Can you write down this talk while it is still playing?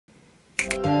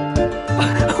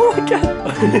Oh my god.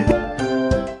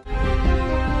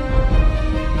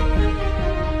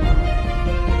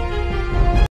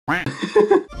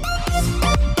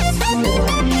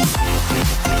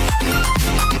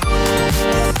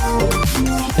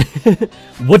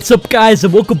 What's up, guys,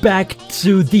 and welcome back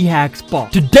to the Hack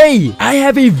Spot. Today I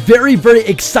have a very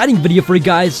exciting video for you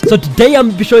guys. So today I'm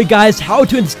going to show you guys how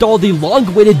to install the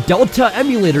long-awaited DELTA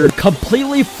Emulator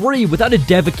completely free without a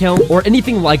dev account or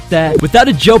anything like that, without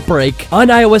a jailbreak, on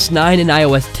iOS 9 and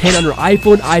iOS 10 on your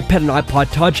iPhone, iPad, and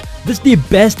iPod Touch. This is the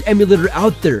best emulator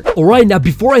out there. Alright, now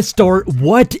before I start,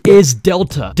 what is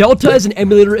DELTA? DELTA is an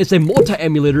emulator, it's a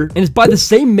multi-emulator, and it's by the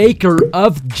same maker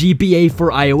of GBA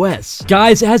for iOS.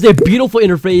 Guys, it has a beautiful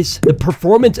interface, the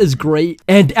performance is great,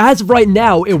 and as of right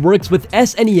now, it works with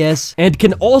SNES and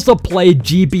can also play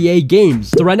GBA games.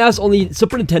 So right now it's only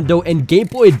Super Nintendo and Game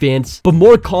Boy Advance, but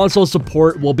more console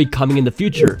support will be coming in the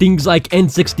future. Things like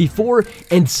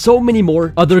N64 and so many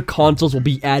more other consoles will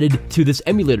be added to this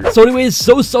emulator. So anyways,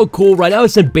 so cool. Right now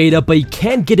it's in beta, but you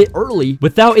can get it early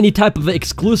without any type of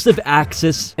exclusive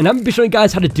access, and I'm gonna be showing you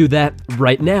guys how to do that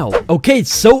right now. Okay,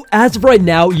 so as of right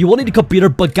now, you will need a computer,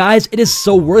 but guys, it is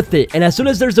so worth it. And as soon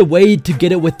as there's a way to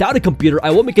get it without a computer,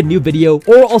 I will make a new video,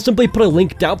 or I'll simply put a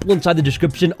link down below inside the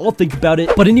description. I'll think about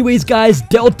it. But anyways, guys,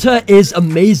 DELTA is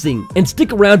amazing, and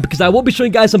stick around because I will be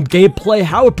showing you guys some gameplay,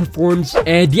 how it performs.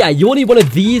 And yeah, you will need one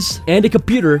of these and a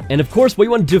computer. And of course, what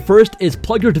you want to do first is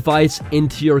plug your device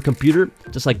into your computer,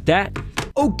 just like that.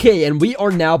 Okay, and we are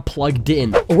now plugged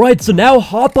in. Alright, so now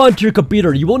hop onto your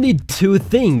computer. You will need two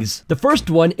things. The first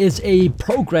one is a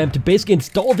program to basically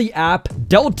install the app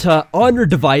DELTA on your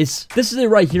device. This is it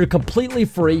right here, completely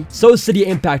free. So is Cydia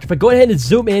Impact. If I go ahead and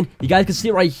zoom in, you guys can see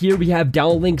it right here. We have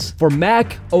download links for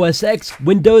Mac, OS X,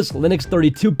 Windows, Linux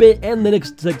 32-bit, and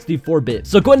Linux 64-bit.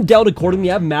 So go ahead and download accordingly.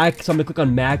 I have Mac, so I'm going to click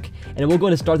on Mac, and we'll go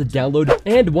ahead and start the download.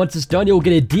 And once it's done, you'll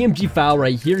get a DMG file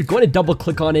right here. Go ahead and double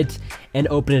click on it and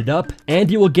open it up,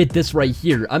 and you will get this right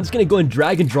here. I'm just gonna go and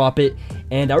drag and drop it,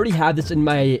 and I already have this in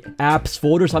my apps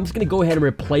folder, so I'm just gonna go ahead and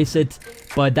replace it.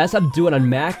 But that's how to do it on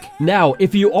Mac. Now,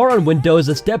 if you are on Windows,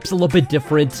 the step's a little bit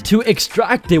different. To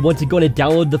extract it, once you go and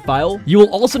download the file, you will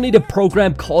also need a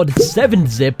program called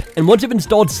 7-Zip. And once you've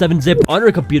installed 7-Zip on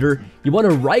your computer, you want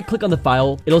to right-click on the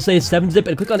file. It'll say 7-Zip,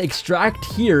 and click on Extract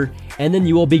here, and then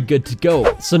you will be good to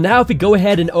go. So now if we go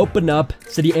ahead and open up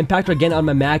Cydia Impact again on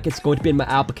my Mac, it's going to be in my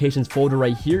applications folder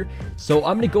right here. So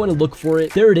I'm going to go in and look for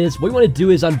it. There it is. What you want to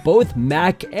do is on both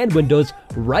Mac and Windows,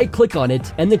 right-click on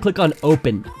it, and then click on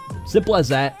Open. Simple as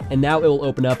that, and now it will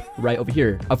open up right over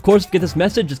here. Of course, to get this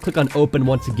message, just click on Open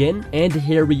once again, and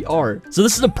here we are. So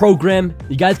this is a program.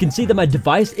 You guys can see that my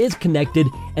device is connected,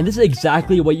 and this is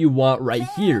exactly what you want right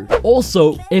here.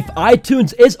 Also, if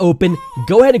iTunes is open,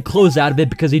 go ahead and close out of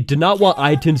it because you do not want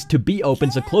iTunes to be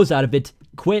open, so close out of it.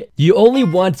 Quit. You only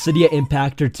want Cydia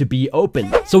Impactor to be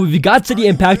open. So if you got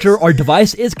Cydia Impactor, our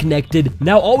device is connected.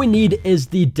 Now all we need is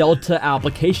the DELTA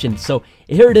application. So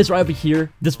here it is right over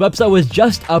here. This website was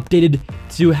just updated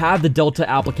to have the DELTA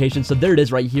application. So there it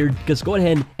is right here. Just go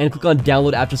ahead and click on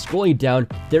download. After scrolling down,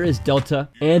 there is DELTA.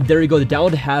 And there you go. The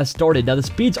download has started. Now the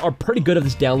speeds are pretty good of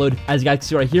this download, as you guys can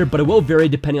see right here, but it will vary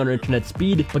depending on your internet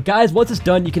speed. But guys, once it's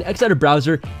done, you can exit out a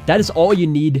browser. That is all you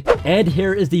need. And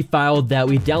here is the file that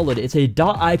we downloaded. It's a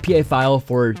 .ipa file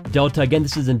for DELTA. Again,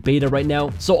 this is in beta right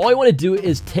now. So all you want to do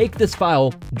is take this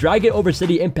file, drag it over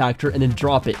Cydia Impactor, and then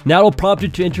drop it. Now it'll prompt you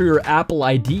to enter your Apple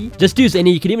ID. Just use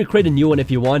any. You can even create a new one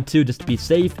if you want to, just to be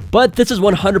safe. But this is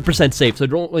 100% safe, so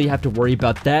don't really have to worry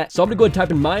about that. So I'm gonna go and type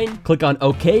in mine, click on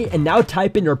OK, and now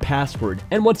type in your password.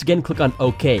 And once again, click on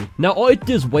OK. Now all you have to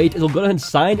do is wait. It'll go ahead and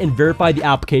sign and verify the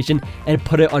application and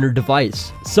put it on your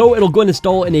device. So it'll go and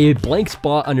install in a blank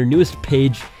spot on your newest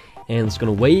page, and it's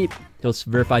gonna wait. Let's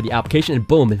verify the application, and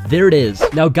boom, there it is.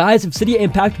 Now guys, if Cydia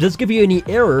Impact does give you any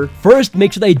error, first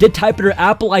make sure that you did type in your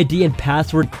Apple ID and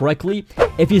password correctly.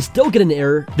 If you still get an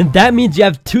error, then that means you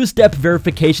have two-step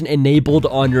verification enabled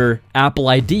on your Apple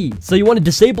ID. So you want to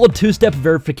disable two-step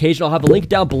verification. I'll have a link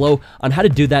down below on how to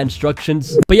do that,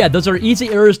 instructions. But yeah, those are easy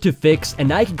errors to fix, and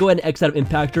now you can go ahead and exit out of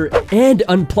Impactor and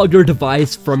unplug your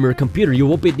device from your computer. You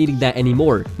won't be needing that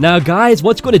anymore. Now guys,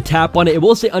 once you go to tap on it, it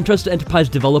will say Untrusted Enterprise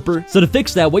Developer. So to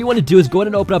fix that, what you want to do is go ahead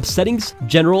and open up Settings,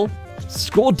 General,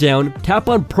 scroll down, tap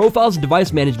on Profiles and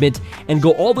Device Management, and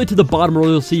go all the way to the bottom where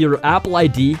you'll see your Apple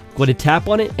ID. Go ahead and tap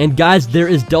on it, and guys, there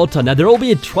is DELTA. Now there will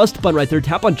be a trust button right there.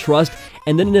 Tap on Trust,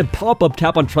 and then in a pop-up,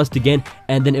 tap on trust again,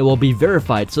 and then it will be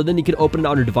verified. So then you can open it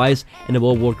on your device, and it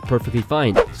will work perfectly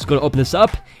fine. Just go to open this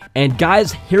up. And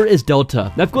guys, here is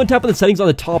Delta. Now if you go and tap on the settings on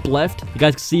the top left, you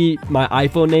guys can see my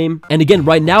iPhone name. And again,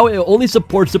 right now it only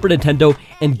supports Super Nintendo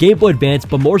and Game Boy Advance,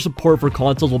 but more support for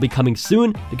consoles will be coming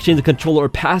soon. You can change the controller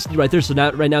opacity right there, so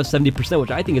now right now 70%,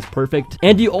 which I think is perfect.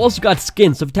 And you also got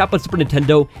skins. So if you tap on Super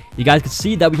Nintendo, you guys can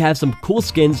see that we have some cool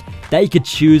skins that you could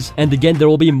choose. And again, there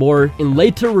will be more in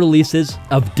later releases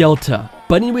of Delta.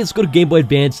 But anyway, let's go to Game Boy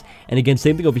Advance, and again,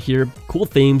 same thing over here, cool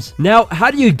themes. Now,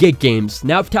 how do you get games?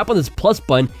 Now, if you tap on this plus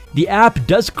button, the app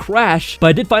does crash, but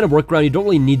I did find a workaround. You don't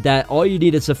really need that. All you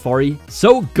need is Safari.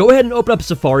 So, go ahead and open up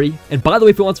Safari. And by the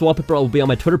way, if you want some wallpaper, it will be on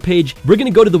my Twitter page. We're going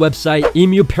to go to the website,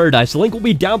 Emu Paradise. The link will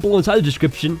be down below inside the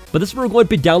description. But this is where we're going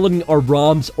to be downloading our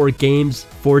ROMs or games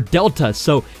for Delta.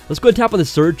 So, let's go and tap on the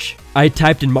search. I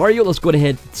typed in Mario. Let's go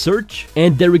ahead and search.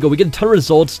 And there we go. We get a ton of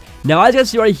results. Now, as you guys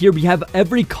see right here, we have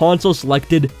every console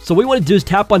selected. So, what we want to do is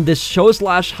tap on this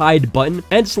show/hide button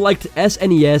and select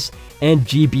SNES and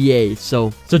GBA.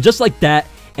 So just like that,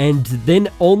 and then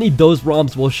only those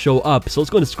ROMs will show up. So let's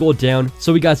go and scroll down.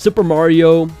 So we got Super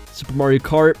Mario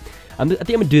Kart. I think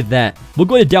I'm gonna do that. We're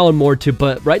going to download more too,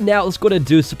 but right now let's go to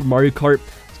do Super Mario Kart.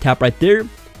 Let's tap right there.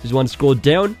 Just want to scroll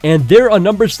down, and there on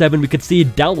number 7 we could see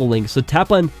download link. So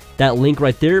tap on that link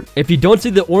right there. If you don't see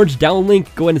the orange download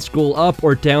link, go ahead and scroll up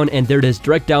or down, and there it is,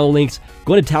 direct download links.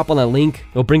 Go ahead and tap on that link.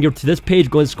 It'll bring you to this page.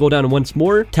 Go ahead and scroll down once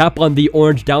more. Tap on the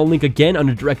orange download link again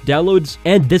under direct downloads,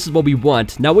 and this is what we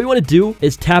want. Now what we want to do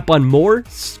is tap on more,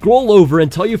 scroll over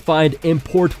until you find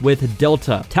import with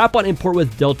Delta. Tap on import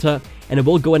with Delta, and it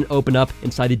will go ahead and open up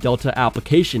inside the Delta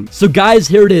application. So guys,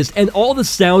 here it is, and all the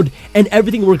sound and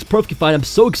everything works perfectly fine. I'm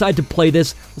so excited to play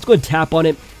this. Let's go ahead and tap on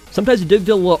it. Sometimes you do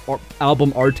get a little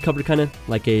album art cover, kind of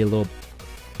like a little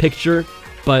picture,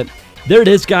 but there it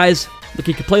is, guys. Look,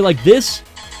 you can play like this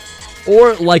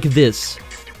or like this.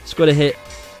 Let's go ahead and hit.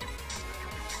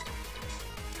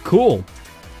 Cool.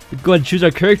 We can go ahead and choose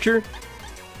our character.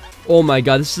 Oh my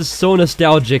god, this is so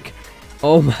nostalgic.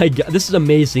 Oh my god, this is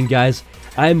amazing, guys.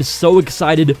 I am so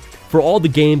excited for all the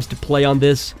games to play on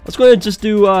this. Let's go ahead and just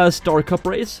do Star Cup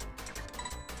race.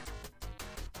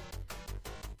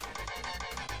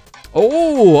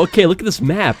 Oh, okay, look at this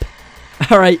map.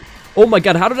 Alright. Oh my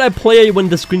god, how did I play when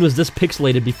the screen was this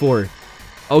pixelated before?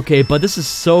 Okay, but this is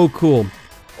so cool.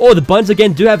 Oh, the buttons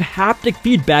again do have haptic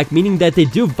feedback, meaning that they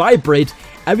do vibrate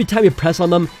every time you press on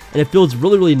them, and it feels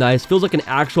really, really nice. Feels like an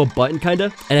actual button,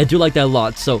 kinda, and I do like that a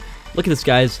lot. So, look at this,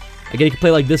 guys. Again, you can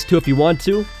play like this too if you want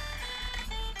to.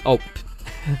 Oh,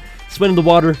 swim in the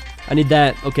water. I need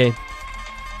that. Okay.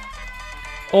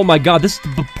 Oh my god, this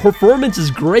performance is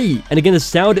great. And again, the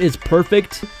sound is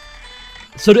perfect.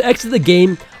 So to exit the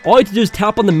game, all you have to do is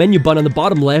tap on the menu button on the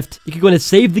bottom left. You can go ahead and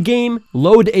save the game,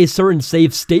 load a certain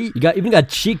save state. You even got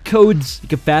cheat codes. You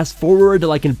can fast forward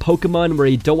like in Pokemon where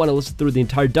you don't want to listen through the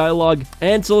entire dialogue.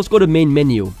 And so let's go to main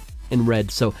menu in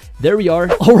red. So there we are.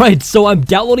 Alright, so I'm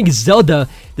downloading Zelda.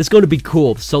 This is going to be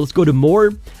cool. So let's go to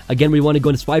more. Again, we want to go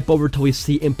and swipe over until we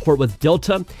see import with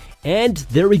Delta. And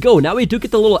there we go. Now we do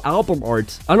get the little album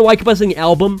art. I don't know why I keep on saying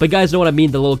album, but you guys know what I mean,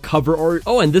 the little cover art.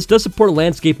 Oh, and this does support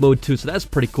landscape mode too, so that's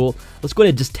pretty cool. Let's go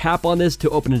ahead and just tap on this to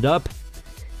open it up.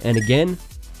 And again,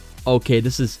 okay,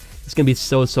 this is gonna be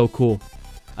so cool.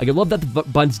 I love that the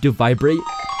buttons do vibrate.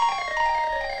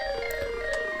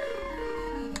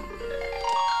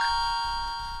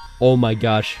 Oh my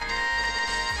gosh.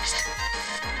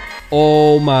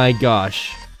 Oh my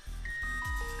gosh.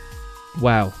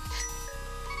 Wow.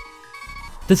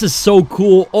 This is so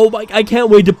cool. Oh my, I can't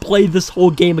wait to play this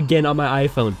whole game again on my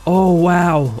iPhone. Oh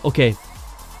wow. Okay.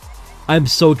 I'm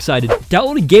so excited.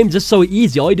 Downloading games is so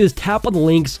easy. All you do is tap on the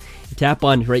links. Tap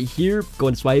on right here. Go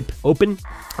and swipe. Open.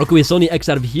 Okay, we still need to X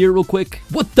out of here real quick.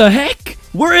 What the heck?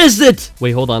 Where is it?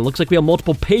 Wait, hold on. Looks like we have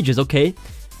multiple pages. Okay.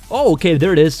 Oh, okay.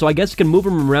 There it is. So I guess you can move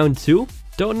them around too.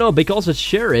 Don't know, but you can also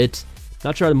share it.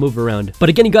 Not sure how to move around. But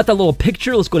again, you got that little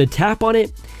picture. Let's go and tap on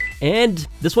it. And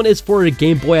this one is for a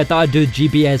Game Boy. I thought I'd do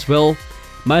GBA as well.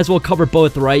 Might as well cover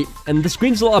both, right? And the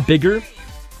screen's a lot bigger.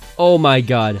 Oh my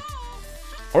god.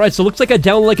 Alright, so it looks like I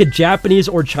downloaded like a Japanese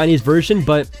or Chinese version,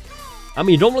 but I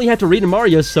mean, you don't really have to read in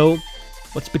Mario, so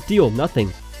what's the big deal?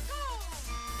 Nothing.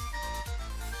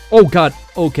 Oh god.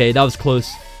 Okay, that was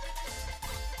close.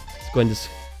 Let's go ahead and just...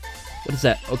 What is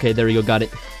that? Okay, there we go. Got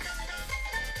it.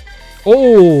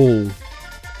 Oh!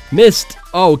 Missed.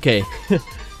 Oh, okay.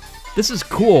 This is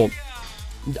cool.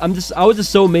 I was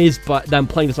just so amazed that I'm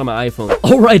playing this on my iPhone.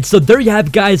 Alright, so there you have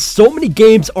it, guys. So many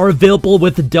games are available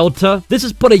with the Delta. This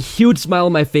has put a huge smile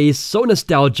on my face. So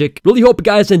nostalgic. Really hope you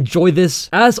guys enjoy this.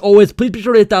 As always, please be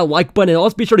sure to hit that like button and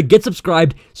also be sure to get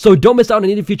subscribed so don't miss out on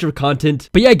any future content.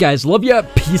 But yeah, guys, love ya.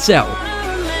 Peace out.